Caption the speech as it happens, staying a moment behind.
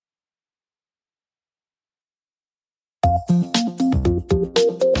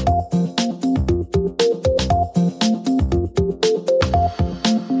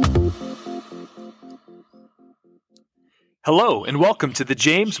Hello, and welcome to the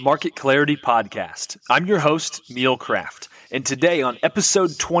James Market Clarity Podcast. I'm your host, Neil Craft, and today on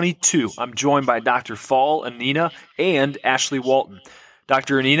episode 22, I'm joined by Dr. fall-ainina and Ashlee-Walton.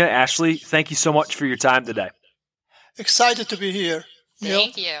 Dr. Ainina, Ashlee, thank you so much for your time today. Excited to be here, Neil.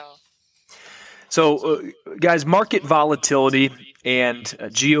 Thank you. So, guys, market volatility and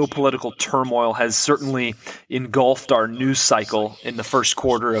geopolitical turmoil has certainly engulfed our news cycle in the first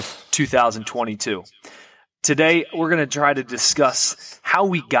quarter of 2022. Today, we're going to try to discuss how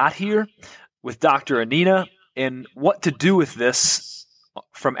we got here with Dr. Ainina and what to do with this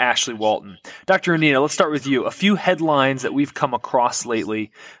from Ashlee-Walton. Dr. Ainina, let's start with you. A few headlines that we've come across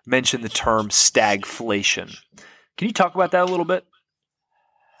lately mention the term stagflation. Can you talk about that a little bit?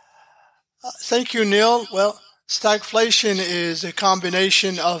 Thank you, Neil. Well, stagflation is a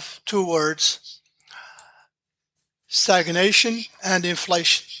combination of two words, stagnation and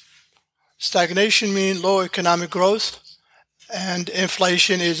inflation. Stagnation means low economic growth, and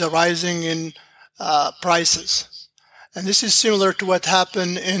inflation is a rising in prices. And this is similar to what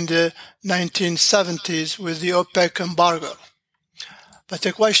happened in the 1970s with the OPEC embargo. But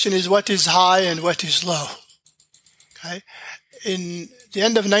the question is, what is high and what is low? Okay. In the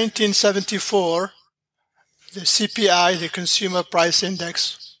end of 1974, the CPI, the Consumer Price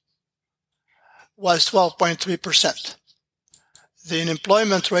Index, was 12.3%. The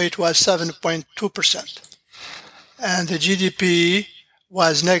unemployment rate was 7.2%, and the GDP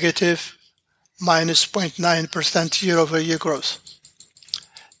was negative minus 0.9% year-over-year growth.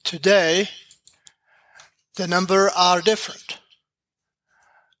 Today, the numbers are different.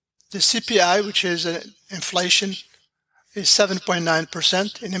 The CPI, which is inflation, is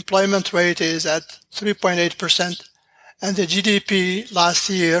 7.9%, unemployment rate is at 3.8%, and the GDP last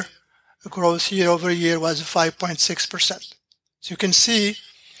year, the growth year-over-year was 5.6%. So you can see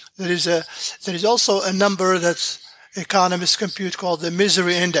there is also a number that economists compute called the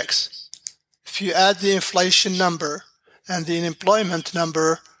misery index. If you add the inflation number and the unemployment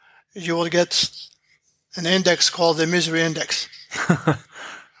number, you will get an index called the misery index.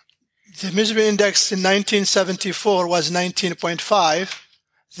 The misery index in 1974 was 19.5.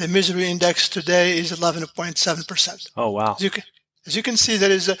 The misery index today is 11.7%. Oh, wow. As you can see,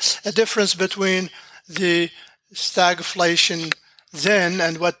 there is a difference between the stagflation then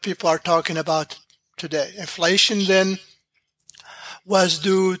and what people are talking about today. Inflation then was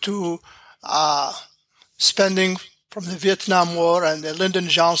due to spending from the Vietnam War and the Lyndon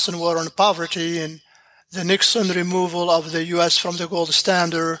Johnson War on poverty and the Nixon removal of the U.S. from the gold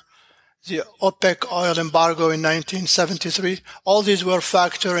standard, the OPEC oil embargo in 1973. All these were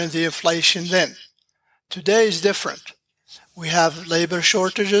factor in the inflation then. Today is different. We have labor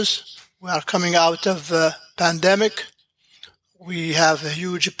shortages. We are coming out of a pandemic. We have a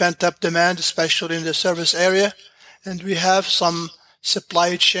huge pent-up demand, especially in the service area, and we have some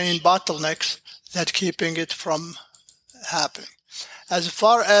supply chain bottlenecks that keeping it from happening. As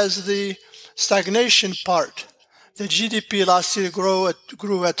far as the stagnation part, the GDP last year grew at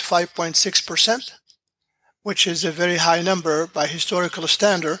 5.6%, which is a very high number by historical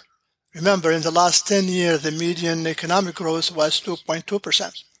standard. Remember, in the last 10 years, the median economic growth was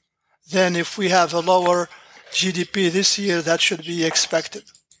 2.2%. Then if we have a lower GDP this year, that should be expected.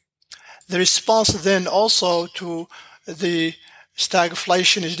 The response then also to the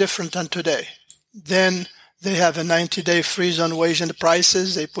stagflation is different than today. Then they have a 90-day freeze on wage and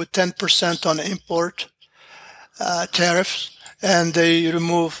prices. They put 10% on import tariffs, and they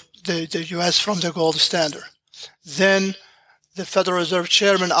remove the U.S. from the gold standard. Then the Federal Reserve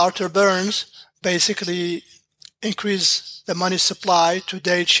Chairman, Arthur Burns, basically increased the money supply.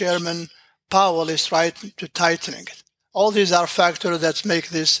 Today, Chairman Powell is trying to tightening it. All these are factors that make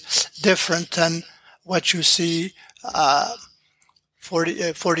this different than what you see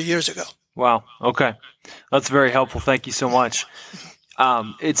 40 years ago. Wow. Okay. That's very helpful. Thank you so much.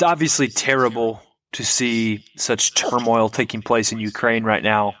 It's obviously terrible to see such turmoil taking place in Ukraine right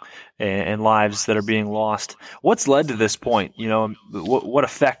now and lives that are being lost. What's led to this point? You know, what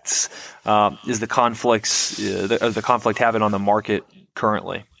effects is the conflict having on the market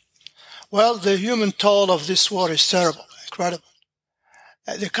currently? Well, the human toll of this war is terrible, incredible.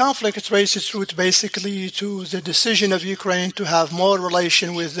 The conflict traces its root basically to the decision of Ukraine to have more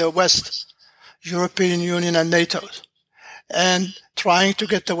relation with the West, European Union and NATO, and trying to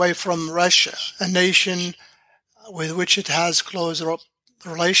get away from Russia, a nation with which it has close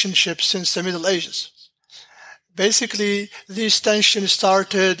relationships since the Middle Ages. Basically, these tensions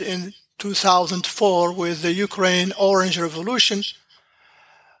started in 2004 with the Ukraine Orange Revolution,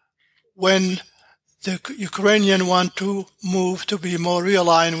 when the Ukrainians want to move to be more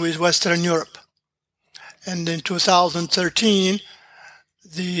realigned with Western Europe. And in 2013,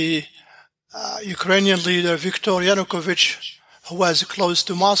 the Ukrainian leader Viktor Yanukovych, who was close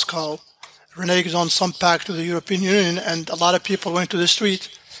to Moscow, reneged on some pact with the European Union, and a lot of people went to the street,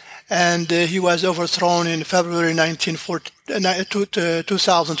 and he was overthrown in February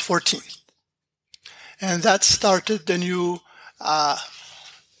 2014. And that started the new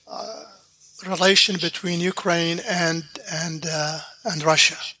relation between Ukraine and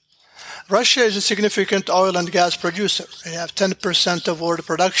Russia. Russia is a significant oil and gas producer. They have 10% of world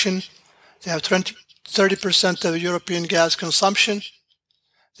production. They have 30% of European gas consumption.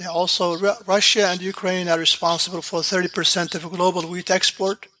 They also, Russia and Ukraine are responsible for 30% of global wheat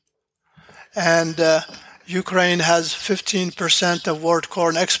export. And Ukraine has 15% of world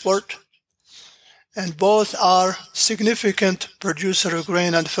corn export. And both are significant producer of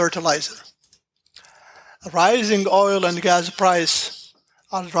grain and fertilizer. Rising oil and gas price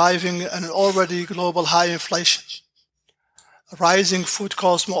are driving an already global high inflation. Rising food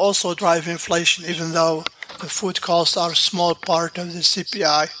costs will also drive inflation, even though the food costs are a small part of the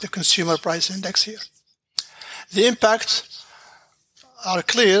CPI, the Consumer Price Index here. The impacts are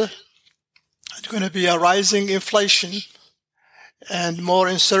clear. It's going to be a rising inflation and more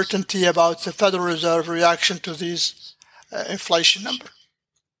uncertainty about the Federal Reserve reaction to these inflation numbers.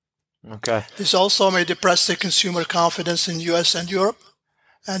 Okay. This also may depress the consumer confidence in U.S. and Europe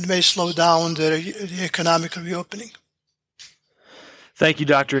and may slow down the economic reopening. Thank you,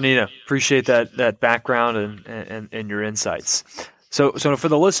 Dr. Inina. Appreciate that background and your insights. So for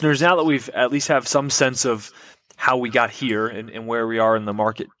the listeners, now that we've at least have some sense of how we got here and where we are in the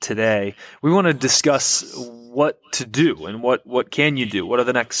market today, we want to discuss what to do and what can you do? What are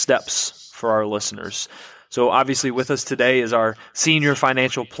the next steps for our listeners? So obviously with us today is our Senior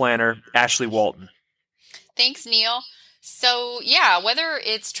Financial Planner, Ashlee-Walton. Thanks, Neil. So yeah, whether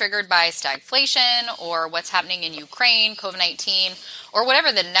it's triggered by stagflation or what's happening in Ukraine, COVID-19, or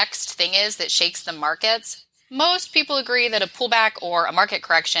whatever the next thing is that shakes the markets, most people agree that a pullback or a market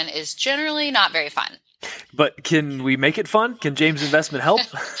correction is generally not very fun. But can we make it fun? Can James Investment help?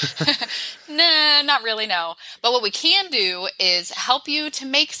 Nah, not really, no. But what we can do is help you to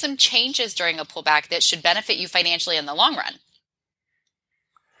make some changes during a pullback that should benefit you financially in the long run.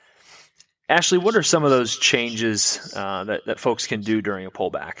 Ashlee, what are some of those changes that folks can do during a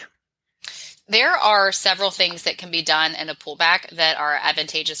pullback? There are several things that can be done in a pullback that are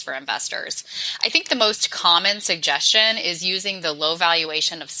advantageous for investors. I think the most common suggestion is using the low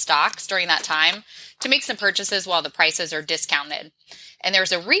valuation of stocks during that time to make some purchases while the prices are discounted. And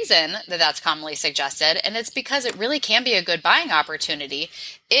there's a reason that that's commonly suggested, and it's because it really can be a good buying opportunity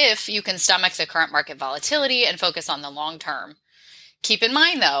if you can stomach the current market volatility and focus on the long term. Keep in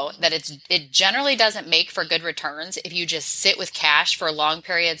mind, though, that it generally doesn't make for good returns if you just sit with cash for long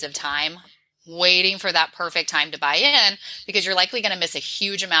periods of time, waiting for that perfect time to buy in, because you're likely going to miss a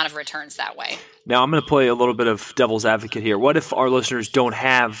huge amount of returns that way. Now, I'm going to play a little bit of devil's advocate here. What if our listeners don't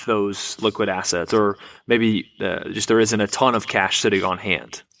have those liquid assets, or maybe just there isn't a ton of cash sitting on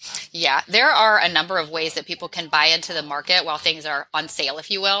hand? Yeah, there are a number of ways that people can buy into the market while things are on sale,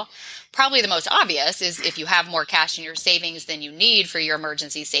 if you will. Probably the most obvious is if you have more cash in your savings than you need for your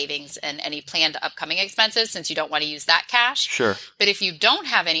emergency savings and any planned upcoming expenses, since you don't want to use that cash. Sure. But if you don't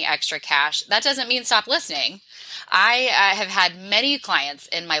have any extra cash, that doesn't mean stop listening. I have had many clients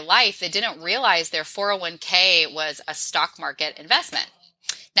in my life that didn't realize their 401k was a stock market investment.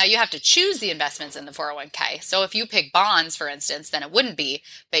 Now, you have to choose the investments in the 401k. So if you pick bonds, for instance, then it wouldn't be.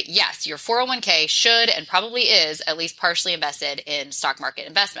 But yes, your 401k should and probably is at least partially invested in stock market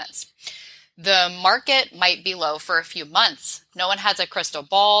investments. The market might be low for a few months. No one has a crystal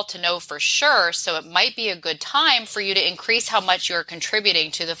ball to know for sure, so it might be a good time for you to increase how much you're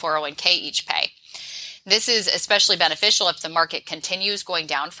contributing to the 401k each pay. This is especially beneficial if the market continues going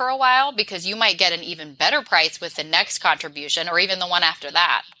down for a while, because you might get an even better price with the next contribution or even the one after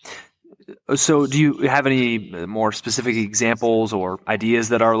that. So do you have any more specific examples or ideas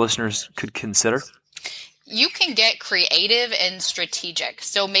that our listeners could consider? You can get creative and strategic.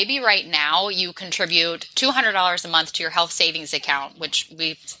 So maybe right now you contribute $200 a month to your health savings account, which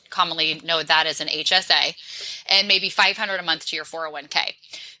we commonly know that as an HSA, and maybe $500 a month to your 401k.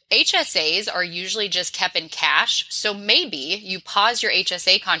 HSAs are usually just kept in cash, so maybe you pause your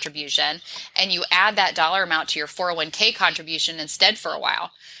HSA contribution and you add that dollar amount to your 401k contribution instead for a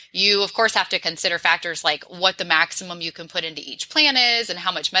while. You, of course, have to consider factors like what the maximum you can put into each plan is and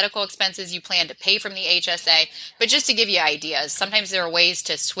how much medical expenses you plan to pay from the HSA. But just to give you ideas, sometimes there are ways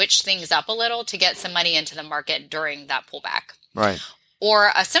to switch things up a little to get some money into the market during that pullback. Right.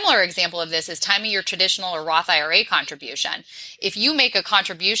 Or a similar example of this is timing your traditional or Roth IRA contribution. If you make a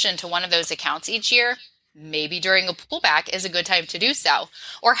contribution to one of those accounts each year, Maybe during a pullback is a good time to do so,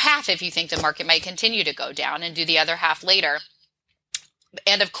 or half if you think the market might continue to go down, and do the other half later.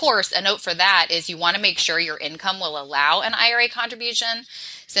 And of course, a note for that is you want to make sure your income will allow an IRA contribution,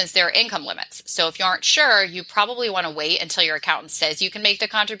 since there are income limits. So if you aren't sure, you probably want to wait until your accountant says you can make the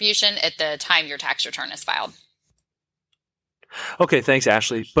contribution at the time your tax return is filed. Okay, thanks,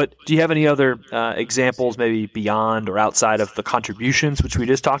 Ashlee. But do you have any other examples, maybe beyond or outside of the contributions, which we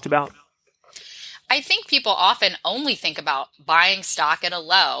just talked about? I think people often only think about buying stock at a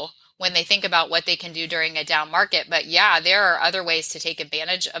low when they think about what they can do during a down market. But yeah, there are other ways to take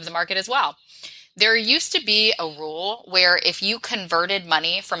advantage of the market as well. There used to be a rule where if you converted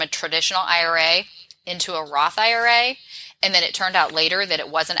money from a traditional IRA into a Roth IRA, and then it turned out later that it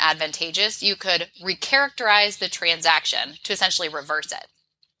wasn't advantageous, you could recharacterize the transaction to essentially reverse it.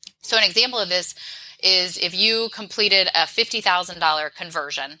 So an example of this is if you completed a $50,000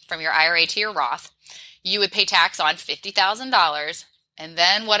 conversion from your IRA to your Roth, you would pay tax on $50,000. And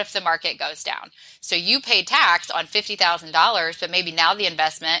then what if the market goes down? So you paid tax on $50,000, but maybe now the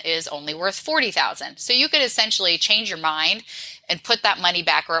investment is only worth $40,000. So you could essentially change your mind and put that money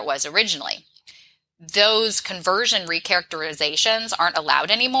back where it was originally. Those conversion recharacterizations aren't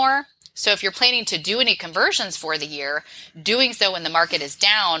allowed anymore. So if you're planning to do any conversions for the year, doing so when the market is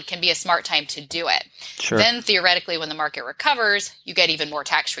down can be a smart time to do it. Sure. Then theoretically, when the market recovers, you get even more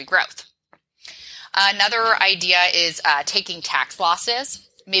tax-free growth. Another idea is taking tax losses.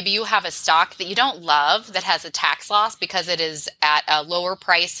 Maybe you have a stock that you don't love that has a tax loss because it is at a lower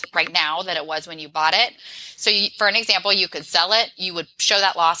price right now than it was when you bought it. So for an example, you could sell it. You would show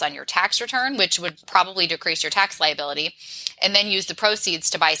that loss on your tax return, which would probably decrease your tax liability, and then use the proceeds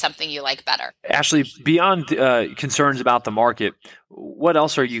to buy something you like better. Ashlee, beyond concerns about the market, what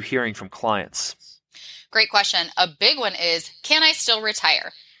else are you hearing from clients? Great question. A big one is, can I still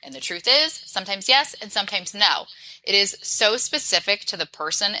retire? And the truth is, sometimes yes and sometimes no. It is so specific to the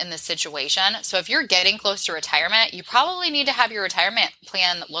person in the situation. So if you're getting close to retirement, you probably need to have your retirement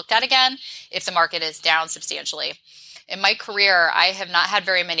plan looked at again if the market is down substantially. In my career, I have not had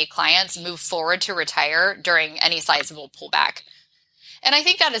very many clients move forward to retire during any sizable pullback. And I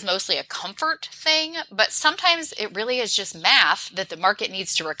think that is mostly a comfort thing, but sometimes it really is just math that the market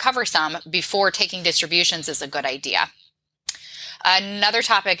needs to recover some before taking distributions is a good idea. Another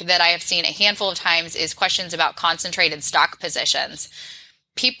topic that I have seen a handful of times is questions about concentrated stock positions.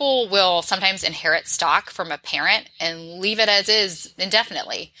 People will sometimes inherit stock from a parent and leave it as is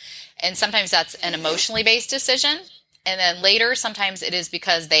indefinitely. And sometimes that's an emotionally based decision. And then later, sometimes it is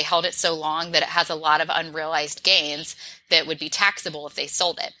because they held it so long that it has a lot of unrealized gains that would be taxable if they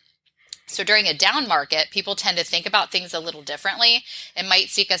sold it. So during a down market, people tend to think about things a little differently and might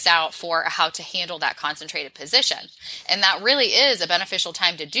seek us out for how to handle that concentrated position. And that really is a beneficial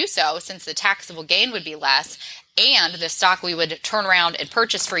time to do so, since the taxable gain would be less and the stock we would turn around and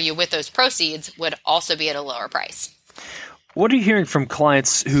purchase for you with those proceeds would also be at a lower price. What are you hearing from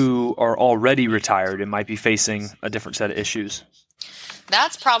clients who are already retired and might be facing a different set of issues?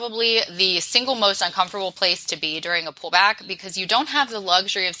 That's probably the single most uncomfortable place to be during a pullback, because you don't have the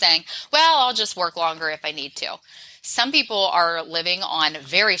luxury of saying, well, I'll just work longer if I need to. Some people are living on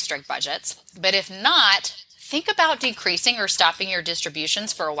very strict budgets, but if not, think about decreasing or stopping your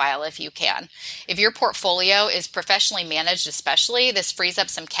distributions for a while if you can. If your portfolio is professionally managed especially, this frees up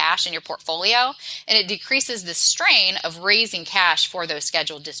some cash in your portfolio, and it decreases the strain of raising cash for those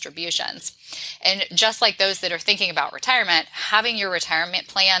scheduled distributions. And just like those that are thinking about retirement, having your retirement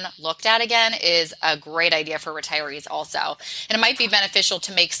plan looked at again is a great idea for retirees also. And it might be beneficial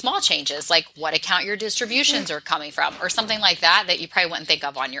to make small changes, like what account your distributions are coming from, or something like that that you probably wouldn't think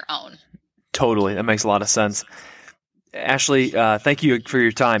of on your own. Totally. That makes a lot of sense. Ashlee, thank you for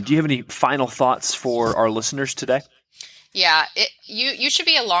your time. Do you have any final thoughts for our listeners today? Yeah, you should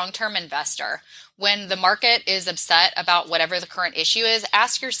be a long-term investor. When the market is upset about whatever the current issue is,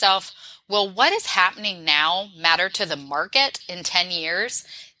 ask yourself, will what is happening now matter to the market in 10 years?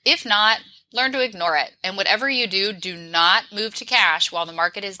 If not, learn to ignore it. And whatever you do, do not move to cash while the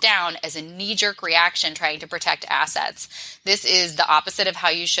market is down as a knee-jerk reaction trying to protect assets. This is the opposite of how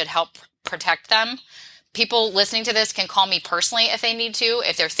you should help protect them. People listening to this can call me personally if they need to,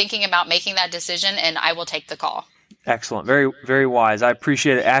 if they're thinking about making that decision, and I will take the call. Excellent. Very, very wise. I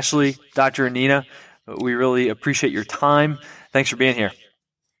appreciate it. Ashlee, Dr. Anina, we really appreciate your time. Thanks for being here.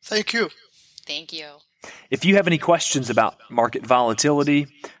 Thank you. Thank you. If you have any questions about market volatility,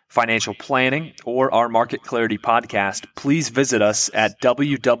 financial planning, or our Market Clarity podcast, please visit us at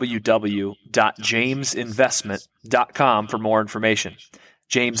www.jamesinvestment.com for more information.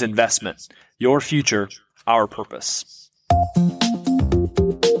 James Investment, your future, our purpose.